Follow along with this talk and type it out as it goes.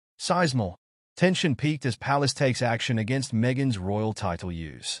Seismal. Tension peaked as Palace takes action against Meghan's royal title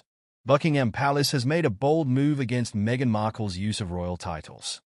use. Buckingham Palace has made a bold move against Meghan Markle's use of royal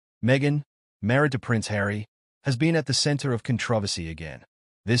titles. Meghan, married to Prince Harry, has been at the center of controversy again.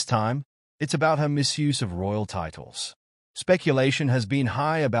 This time, it's about her misuse of royal titles. Speculation has been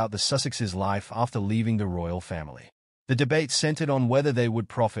high about the Sussexes' life after leaving the royal family. The debate centered on whether they would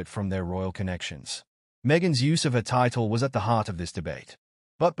profit from their royal connections. Meghan's use of her title was at the heart of this debate.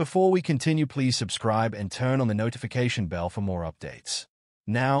 But before we continue, please subscribe and turn on the notification bell for more updates.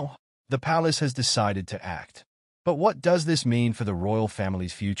 Now, the palace has decided to act. But what does this mean for the royal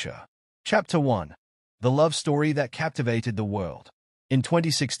family's future? Chapter 1. The love story that captivated the world. In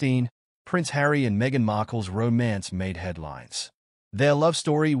 2016, Prince Harry and Meghan Markle's romance made headlines. Their love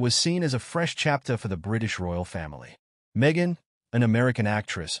story was seen as a fresh chapter for the British royal family. Meghan, an American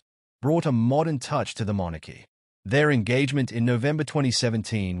actress, brought a modern touch to the monarchy. Their engagement in November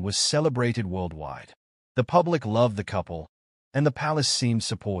 2017 was celebrated worldwide. The public loved the couple, and the palace seemed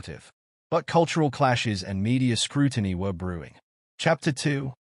supportive. But cultural clashes and media scrutiny were brewing. Chapter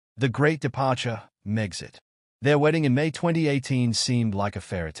 2. The Great Departure, Megxit. Their wedding in May 2018 seemed like a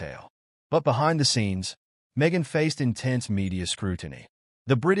fairy tale. But behind the scenes, Meghan faced intense media scrutiny.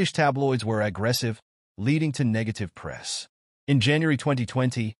 The British tabloids were aggressive, leading to negative press. In January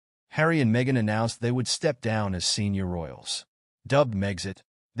 2020, Harry and Meghan announced they would step down as senior royals. Dubbed Megxit,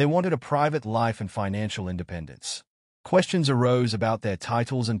 they wanted a private life and financial independence. Questions arose about their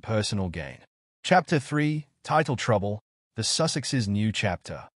titles and personal gain. Chapter 3. Title Trouble, the Sussexes' New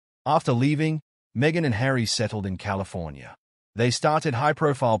Chapter. After leaving, Meghan and Harry settled in California. They started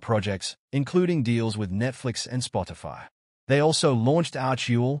high-profile projects, including deals with Netflix and Spotify. They also launched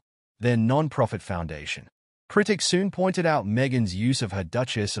Archewell, their non-profit foundation. Critics soon pointed out Meghan's use of her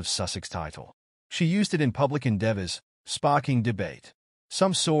Duchess of Sussex title. She used it in public endeavors, sparking debate.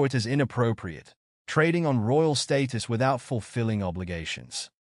 Some saw it as inappropriate, trading on royal status without fulfilling obligations.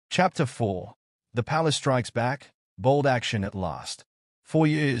 Chapter 4. The Palace Strikes Back, Bold Action at Last. For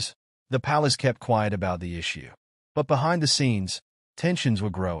years, the palace kept quiet about the issue. But behind the scenes, tensions were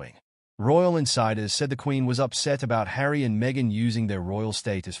growing. Royal insiders said the Queen was upset about Harry and Meghan using their royal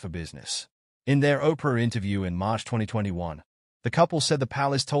status for business. In their Oprah interview in March 2021, the couple said the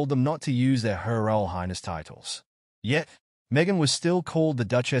palace told them not to use their Her Royal Highness titles. Yet, Meghan was still called the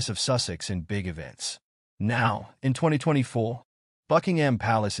Duchess of Sussex in big events. Now, in 2024, Buckingham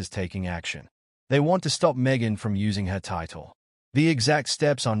Palace is taking action. They want to stop Meghan from using her title. The exact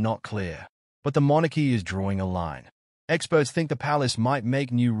steps are not clear, but the monarchy is drawing a line. Experts think the palace might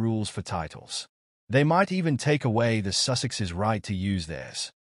make new rules for titles. They might even take away the Sussexes' right to use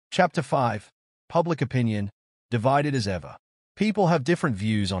theirs. Chapter 5. Public Opinion, Divided as Ever. People have different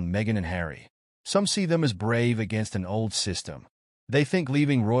views on Meghan and Harry. Some see them as brave against an old system. They think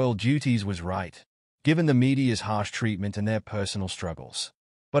leaving royal duties was right, given the media's harsh treatment and their personal struggles.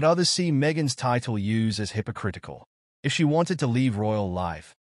 But others see Meghan's title use as hypocritical. If she wanted to leave royal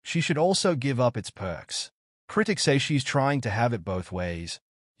life, she should also give up its perks. Critics say she's trying to have it both ways,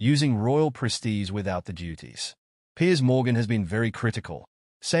 using royal prestige without the duties. Piers Morgan has been very critical,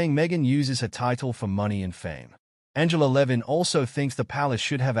 saying Meghan uses her title for money and fame. Angela Levin also thinks the palace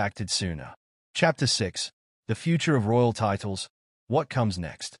should have acted sooner. Chapter 6. The Future of Royal Titles, What Comes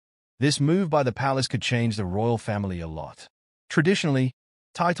Next? This move by the palace could change the royal family a lot. Traditionally,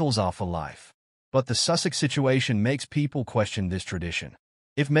 titles are for life. But the Sussex situation makes people question this tradition.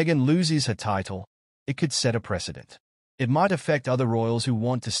 If Meghan loses her title, it could set a precedent. It might affect other royals who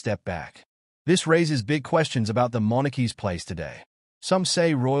want to step back. This raises big questions about the monarchy's place today. Some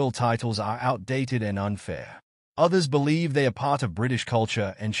say royal titles are outdated and unfair. Others believe they are part of British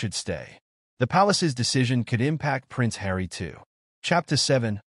culture and should stay. The palace's decision could impact Prince Harry too. Chapter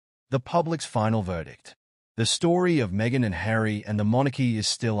 7. The Public's Final Verdict. The story of Meghan and Harry and the monarchy is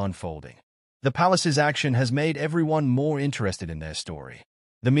still unfolding. The palace's action has made everyone more interested in their story.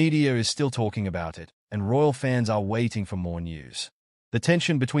 The media is still talking about it, and royal fans are waiting for more news. The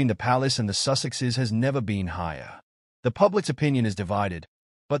tension between the palace and the Sussexes has never been higher. The public's opinion is divided,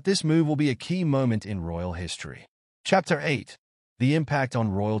 but this move will be a key moment in royal history. Chapter 8. The Impact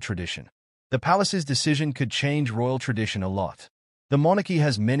on Royal Tradition. The palace's decision could change royal tradition a lot. The monarchy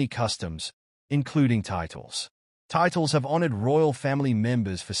has many customs, including titles. Titles have honored royal family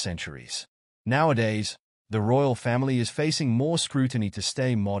members for centuries. Nowadays, the royal family is facing more scrutiny to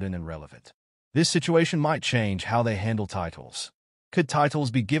stay modern and relevant. This situation might change how they handle titles. Could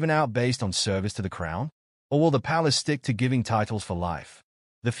titles be given out based on service to the crown? Or will the palace stick to giving titles for life?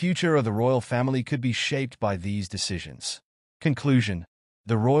 The future of the royal family could be shaped by these decisions. Conclusion.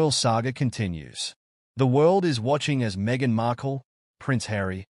 The royal saga continues. The world is watching as Meghan Markle, Prince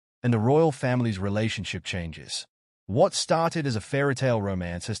Harry, and the royal family's relationship changes. What started as a fairy tale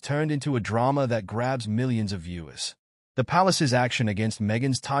romance has turned into a drama that grabs millions of viewers. The palace's action against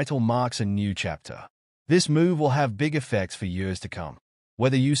Meghan's title marks a new chapter. This move will have big effects for years to come.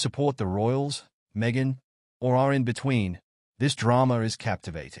 Whether you support the royals, Meghan, or are in between, this drama is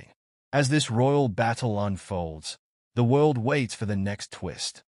captivating. As this royal battle unfolds, the world waits for the next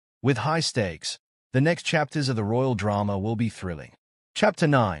twist. With high stakes, the next chapters of the royal drama will be thrilling. Chapter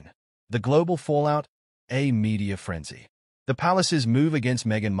 9. The Global Fallout, a Media Frenzy. The palace's move against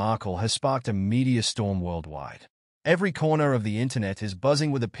Meghan Markle has sparked a media storm worldwide. Every corner of the internet is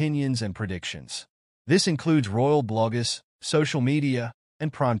buzzing with opinions and predictions. This includes royal bloggers, social media,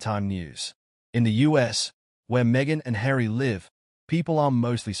 and primetime news. In the US, where Meghan and Harry live, people are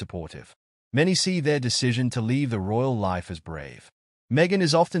mostly supportive. Many see their decision to leave the royal life as brave. Meghan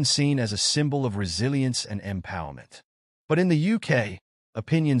is often seen as a symbol of resilience and empowerment. But in the UK,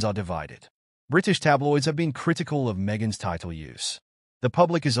 opinions are divided. British tabloids have been critical of Meghan's title use. The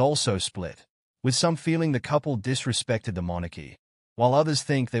public is also split, with some feeling the couple disrespected the monarchy, while others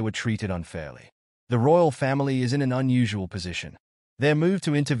think they were treated unfairly. The royal family is in an unusual position. Their move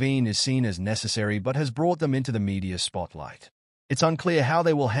to intervene is seen as necessary but has brought them into the media spotlight. It's unclear how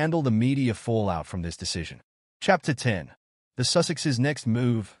they will handle the media fallout from this decision. Chapter 10. The Sussexes' next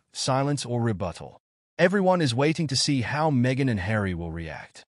move, silence or rebuttal. Everyone is waiting to see how Meghan and Harry will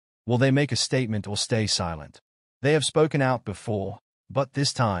react. Will they make a statement or stay silent? They have spoken out before, but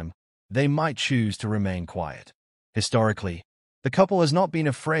this time, they might choose to remain quiet. Historically, the couple has not been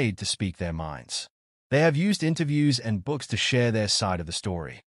afraid to speak their minds. They have used interviews and books to share their side of the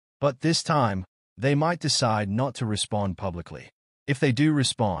story. But this time, they might decide not to respond publicly. If they do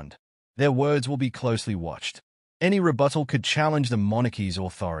respond, their words will be closely watched. Any rebuttal could challenge the monarchy's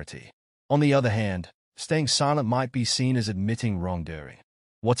authority. On the other hand, staying silent might be seen as admitting wrongdoing.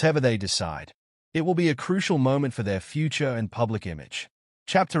 Whatever they decide, it will be a crucial moment for their future and public image.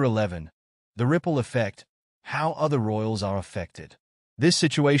 Chapter 11. The Ripple Effect, how other royals are affected. This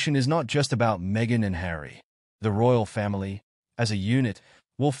situation is not just about Meghan and Harry. The royal family, as a unit,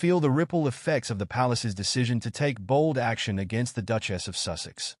 will feel the ripple effects of the palace's decision to take bold action against the Duchess of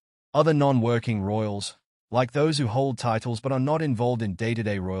Sussex. Other non-working royals, like those who hold titles but are not involved in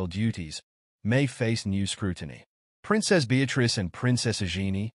day-to-day royal duties, may face new scrutiny. Princess Beatrice and Princess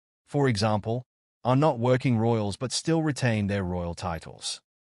Eugenie, for example, are not working royals but still retain their royal titles.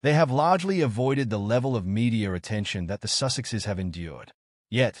 They have largely avoided the level of media attention that the Sussexes have endured.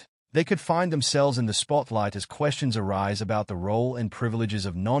 Yet, they could find themselves in the spotlight as questions arise about the role and privileges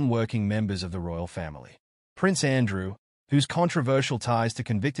of non-working members of the royal family. Prince Andrew, whose controversial ties to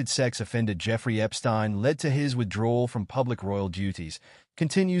convicted sex offender Jeffrey Epstein led to his withdrawal from public royal duties,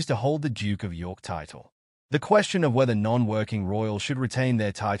 continues to hold the Duke of York title. The question of whether non-working royals should retain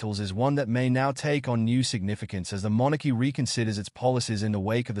their titles is one that may now take on new significance as the monarchy reconsiders its policies in the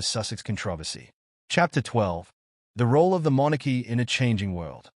wake of the Sussex controversy. Chapter 12. The Role of the Monarchy in a Changing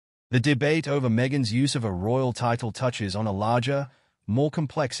World. The debate over Meghan's use of a royal title touches on a larger, more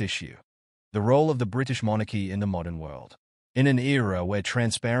complex issue: the role of the British monarchy in the modern world. In an era where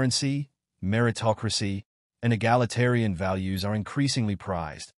transparency, meritocracy, and egalitarian values are increasingly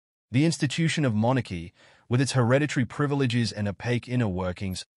prized, the institution of monarchy, with its hereditary privileges and opaque inner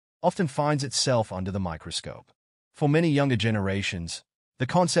workings, often finds itself under the microscope. For many younger generations, the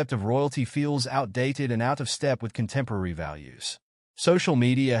concept of royalty feels outdated and out of step with contemporary values. Social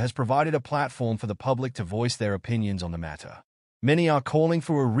media has provided a platform for the public to voice their opinions on the matter. Many are calling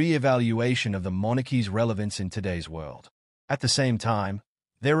for a re-evaluation of the monarchy's relevance in today's world. At the same time,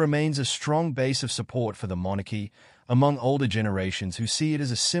 there remains a strong base of support for the monarchy among older generations who see it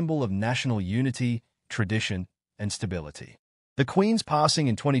as a symbol of national unity, tradition, and stability. The Queen's passing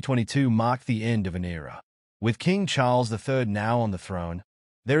in 2022 marked the end of an era. With King Charles III now on the throne,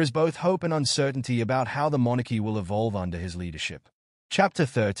 there is both hope and uncertainty about how the monarchy will evolve under his leadership. Chapter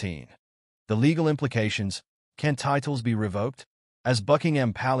 13. The Legal Implications. Can titles be revoked? As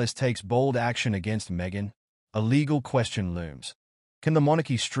Buckingham Palace takes bold action against Meghan, a legal question looms. Can the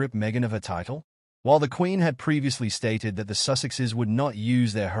monarchy strip Meghan of her title? While the Queen had previously stated that the Sussexes would not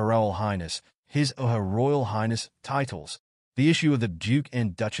use their Her Royal Highness, His or Her Royal Highness titles, the issue of the Duke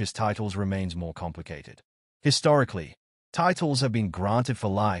and Duchess titles remains more complicated. Historically, titles have been granted for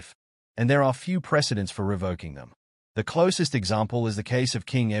life, and there are few precedents for revoking them. The closest example is the case of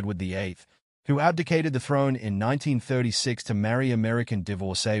King Edward VIII, who abdicated the throne in 1936 to marry American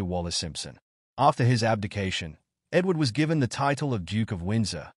divorcee Wallis Simpson. After his abdication, Edward was given the title of Duke of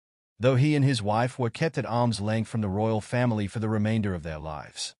Windsor, though he and his wife were kept at arm's length from the royal family for the remainder of their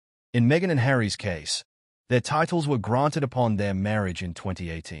lives. In Meghan and Harry's case, Their titles were granted upon their marriage in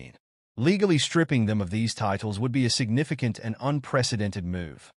 2018. Legally stripping them of these titles would be a significant and unprecedented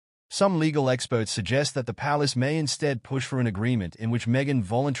move. Some legal experts suggest that the palace may instead push for an agreement in which Meghan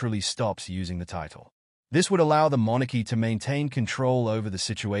voluntarily stops using the title. This would allow the monarchy to maintain control over the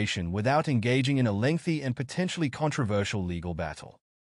situation without engaging in a lengthy and potentially controversial legal battle.